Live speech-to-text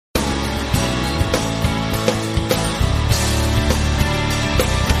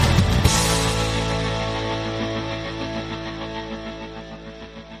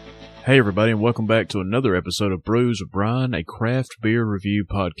Hey everybody, and welcome back to another episode of Brews with Brian, a craft beer review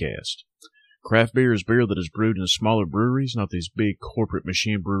podcast. Craft beer is beer that is brewed in smaller breweries, not these big corporate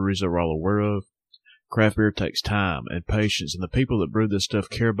machine breweries that we're all aware of. Craft beer takes time and patience, and the people that brew this stuff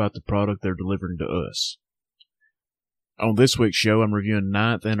care about the product they're delivering to us. On this week's show, I'm reviewing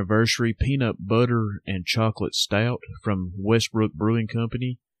 9th Anniversary Peanut Butter and Chocolate Stout from Westbrook Brewing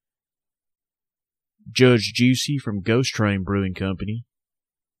Company, Judge Juicy from Ghost Train Brewing Company,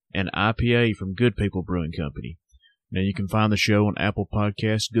 and IPA from Good People Brewing Company. Now you can find the show on Apple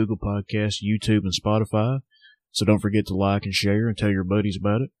Podcasts, Google Podcasts, YouTube, and Spotify, so don't forget to like and share and tell your buddies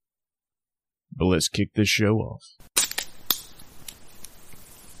about it. But let's kick this show off.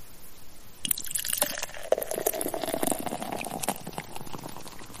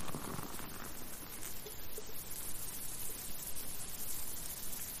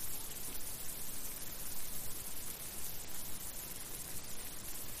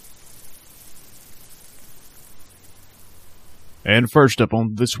 And first up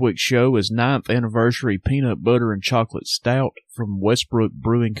on this week's show is 9th Anniversary Peanut Butter and Chocolate Stout from Westbrook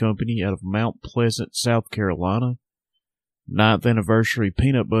Brewing Company out of Mount Pleasant, South Carolina. 9th Anniversary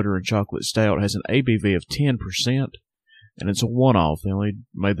Peanut Butter and Chocolate Stout has an ABV of 10%, and it's a one-off. They only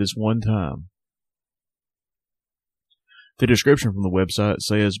made this one time. The description from the website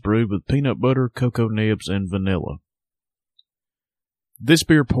says, brewed with peanut butter, cocoa nibs, and vanilla. This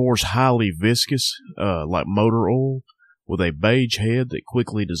beer pours highly viscous, like motor oil, with a beige head that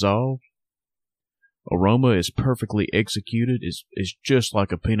quickly dissolved. Aroma is perfectly executed, is just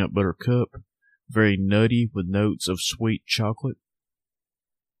like a peanut butter cup, very nutty with notes of sweet chocolate.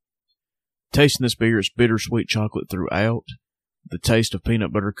 Tasting this beer is bittersweet chocolate throughout. The taste of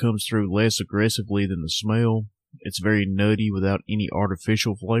peanut butter comes through less aggressively than the smell. It's very nutty without any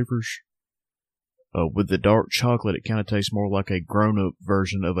artificial flavors. With the dark chocolate, it kind of tastes more like a grown-up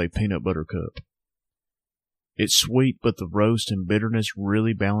version of a peanut butter cup. It's sweet, but the roast and bitterness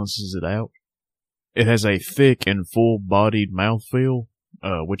really balances it out. It has a thick and full-bodied mouthfeel,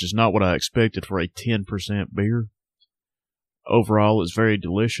 which is not what I expected for a 10% beer. Overall, it's very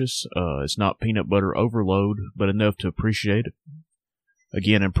delicious. It's not peanut butter overload, but enough to appreciate it.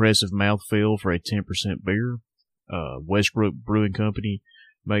 Again, impressive mouthfeel for a 10% beer. Westbrook Brewing Company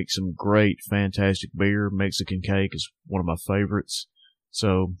makes some great, fantastic beer. Mexican Cake is one of my favorites.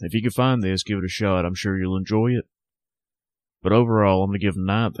 So, if you can find this, give it a shot. I'm sure you'll enjoy it. But overall, I'm going to give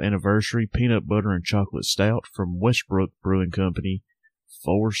 9th Anniversary Peanut Butter and Chocolate Stout from Westbrook Brewing Company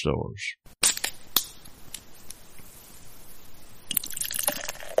 4 stars.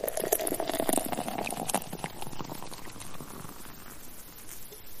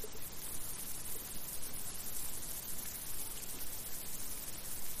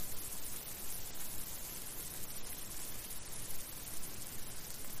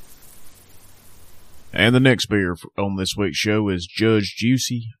 And the next beer on this week's show is Judge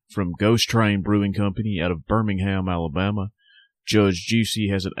Juicy from Ghost Train Brewing Company out of Birmingham, Alabama. Judge Juicy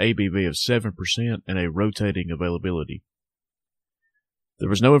has an ABV of 7% and a rotating availability. There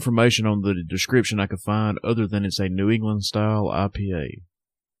was no information on the description I could find other than it's a New England-style IPA.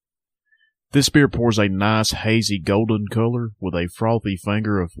 This beer pours a nice hazy golden color with a frothy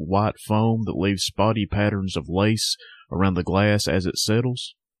finger of white foam that leaves spotty patterns of lace around the glass as it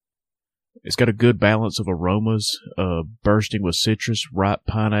settles. It's got a good balance of aromas, bursting with citrus, ripe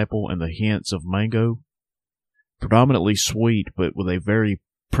pineapple, and the hints of mango. Predominantly sweet, but with a very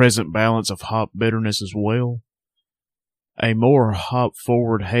present balance of hop bitterness as well. A more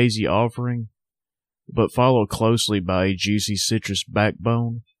hop-forward hazy offering, but followed closely by a juicy citrus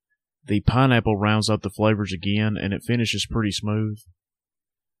backbone. The pineapple rounds out the flavors again, and it finishes pretty smooth.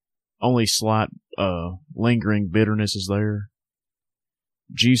 Only slight, lingering bitterness is there.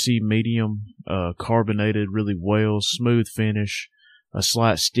 Juicy, medium, carbonated really well, smooth finish, a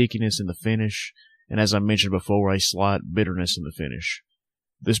slight stickiness in the finish, and as I mentioned before, a slight bitterness in the finish.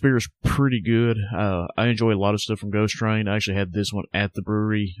 This beer is pretty good. I enjoy a lot of stuff from Ghost Train. I actually had this one at the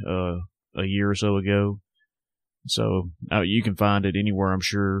brewery a year or so ago. So you can find it anywhere, I'm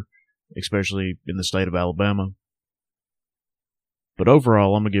sure, especially in the state of Alabama. But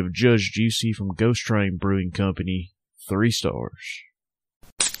overall, I'm going to give Judge Juicy from Ghost Train Brewing Company 3 stars.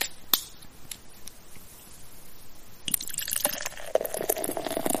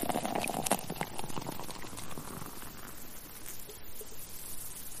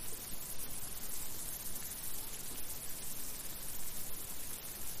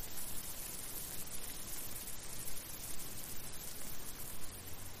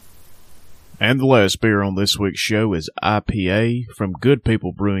 And the last beer on this week's show is IPA from Good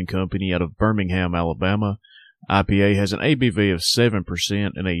People Brewing Company out of Birmingham, Alabama. IPA has an ABV of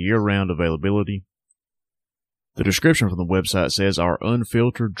 7% and a year-round availability. The description from the website says our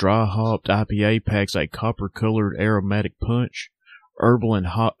unfiltered, dry-hopped IPA packs a copper-colored aromatic punch. Herbal and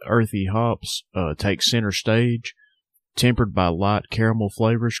earthy hops take center stage, tempered by light caramel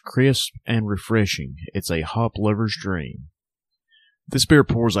flavors, crisp and refreshing. It's a hop lover's dream. This beer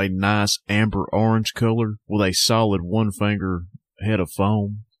pours a nice amber orange color with a solid one-finger head of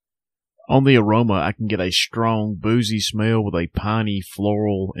foam. On the aroma, I can get a strong, boozy smell with a piney,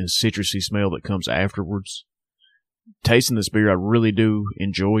 floral, and citrusy smell that comes afterwards. Tasting this beer, I really do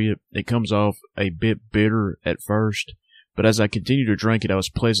enjoy it. It comes off a bit bitter at first, but as I continue to drink it, I was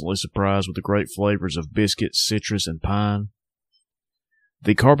pleasantly surprised with the great flavors of biscuit, citrus, and pine.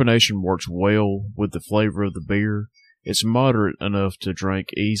 The carbonation works well with the flavor of the beer. It's moderate enough to drink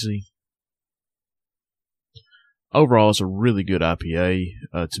easy. Overall, it's a really good IPA.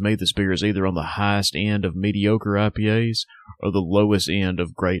 To me, this beer is either on the highest end of mediocre IPAs or the lowest end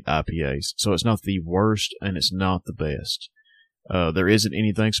of great IPAs. So it's not the worst and it's not the best. There isn't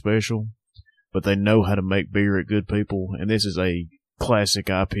anything special, but they know how to make beer at Good People, and this is a classic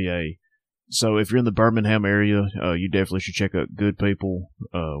IPA. So if you're in the Birmingham area, you definitely should check out Good People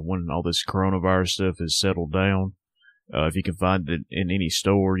when all this coronavirus stuff is settled down. If you can find it in any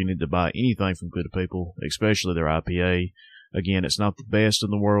store, you need to buy anything from Good People, especially their IPA. Again, it's not the best in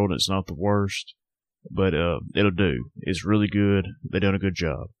the world, it's not the worst, but it'll do. It's really good. They've done a good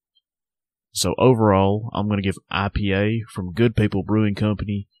job. So overall, I'm going to give IPA from Good People Brewing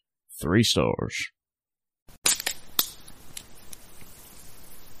Company 3 stars.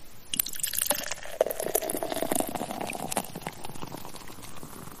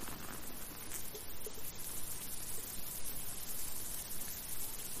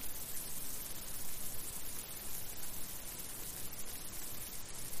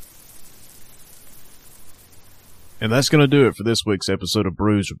 And that's going to do it for this week's episode of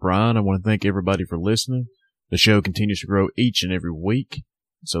Brews with Brian. I want to thank everybody for listening. The show continues to grow each and every week,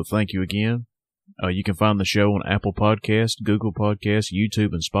 so thank you again. You can find the show on Apple Podcasts, Google Podcasts,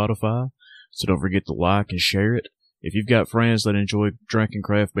 YouTube, and Spotify, so don't forget to like and share it. If you've got friends that enjoy drinking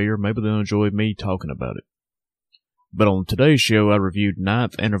craft beer, maybe they'll enjoy me talking about it. But on today's show, I reviewed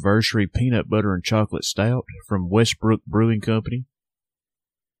 9th Anniversary Peanut Butter and Chocolate Stout from Westbrook Brewing Company,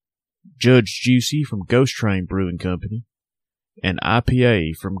 Judge Juicy from Ghost Train Brewing Company, and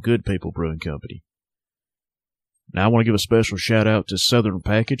IPA from Good People Brewing Company. Now I want to give a special shout out to Southern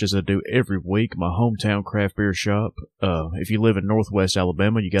Package, as I do every week, my hometown craft beer shop. If you live in Northwest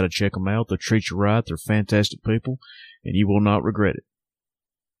Alabama, you got to check them out. They'll treat you right. They're fantastic people, and you will not regret it.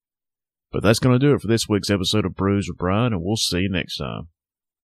 But that's going to do it for this week's episode of Brews with Brian, and we'll see you next time.